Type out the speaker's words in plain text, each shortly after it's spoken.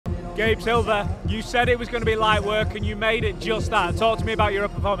Gabe Silva, you said it was going to be light work and you made it just that. Talk to me about your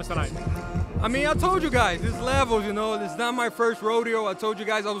performance tonight. I mean, I told you guys, it's levels, you know. It's not my first rodeo. I told you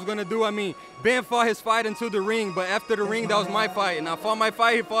guys I was going to do. I mean, Ben fought his fight into the ring, but after the ring, that was my fight. And I fought my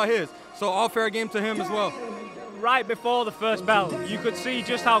fight, he fought his. So all fair game to him as well. Right before the first bell, you could see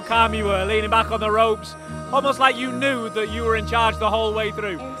just how calm you were, leaning back on the ropes, almost like you knew that you were in charge the whole way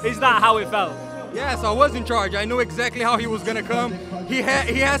through. Is that how it felt? Yes, I was in charge. I knew exactly how he was gonna come. He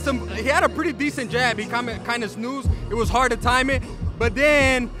had a pretty decent jab. He kind of snoozed. It was hard to time it, but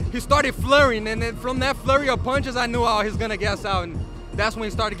then he started flurrying, and then from that flurry of punches, I knew how he's gonna gas out, and that's when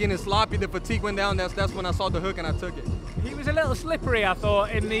he started getting sloppy. The fatigue went down. That's when I saw the hook and I took it. He was a little slippery, I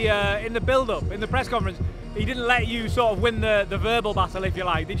thought, in the build-up, in the press conference. He didn't let you sort of win the verbal battle, if you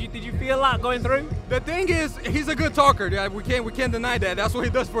like. Did you feel that going through? The thing is, he's a good talker. Yeah, we can't deny that. That's what he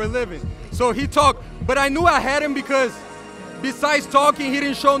does for a living. So he talked, but I knew I had him because besides talking, he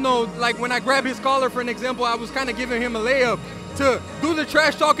didn't show no, like when I grabbed his collar, for an example, I was kind of giving him a layup to do the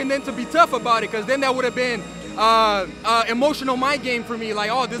trash talk and then to be tough about it, because then that would have been emotional mind game for me. Like,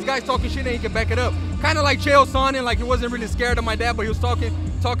 oh, this guy's talking shit and he can back it up. Kind of like Chael Sonnen, like he wasn't really scared of my dad, but he was talking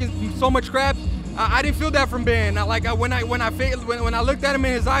so much crap. I didn't feel that from Ben. When I looked at him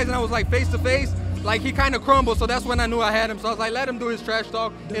in his eyes and I was like face to face, like he kind of crumbled. So that's when I knew I had him. So I was like, let him do his trash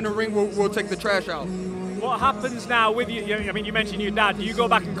talk in the ring. We'll take the trash out. What happens now with you? I mean, you mentioned your dad. Do you go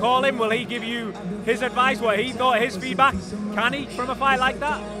back and call him? Will he give you his advice, what he thought, his feedback? Can he from a fight like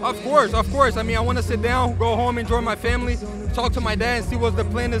that? Of course, of course. I mean, I want to sit down, go home, enjoy my family, talk to my dad and see what the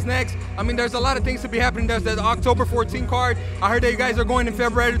plan is next. I mean, there's a lot of things to be happening. There's the October 14 card. I heard that you guys are going in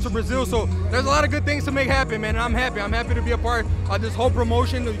February to Brazil, so there's a lot of good things to make happen, man. And I'm happy. I'm happy to be a part of this whole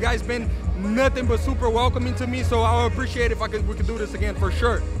promotion. You guys been nothing but super welcoming to me, so I would appreciate if we could do this again for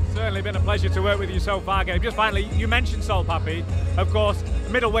sure. Certainly been a pleasure to work with you so far, Gabe. Just finally, you mentioned Sol Papi, of course, a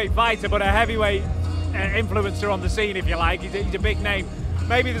middleweight fighter, but a heavyweight influencer on the scene, if you like. He's a big name.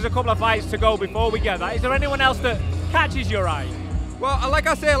 Maybe there's a couple of fights to go before we get that. Is there anyone else that catches your eye? Well, like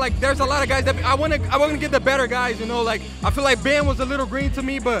I said, like there's a lot of guys that I want to get the better guys. You know, like I feel like Ben was a little green to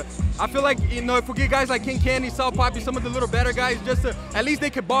me, but I feel like, you know, if we get guys like King Candy, Sol Papi, some of the little better guys, just to at least they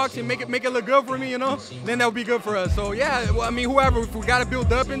could box and make it look good for me, you know, then that would be good for us. So yeah, well, I mean, whoever, if we got to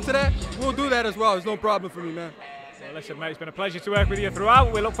build up into that, we'll do that as well. It's no problem for me, man. Well, listen, mate, it's been a pleasure to work with you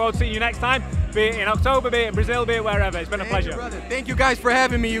throughout. We look forward to seeing you next time, be it in October, be it in Brazil, be it wherever. It's been a pleasure. Brother. Thank you guys for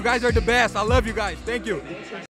having me. You guys are the best. I love you guys. Thank you.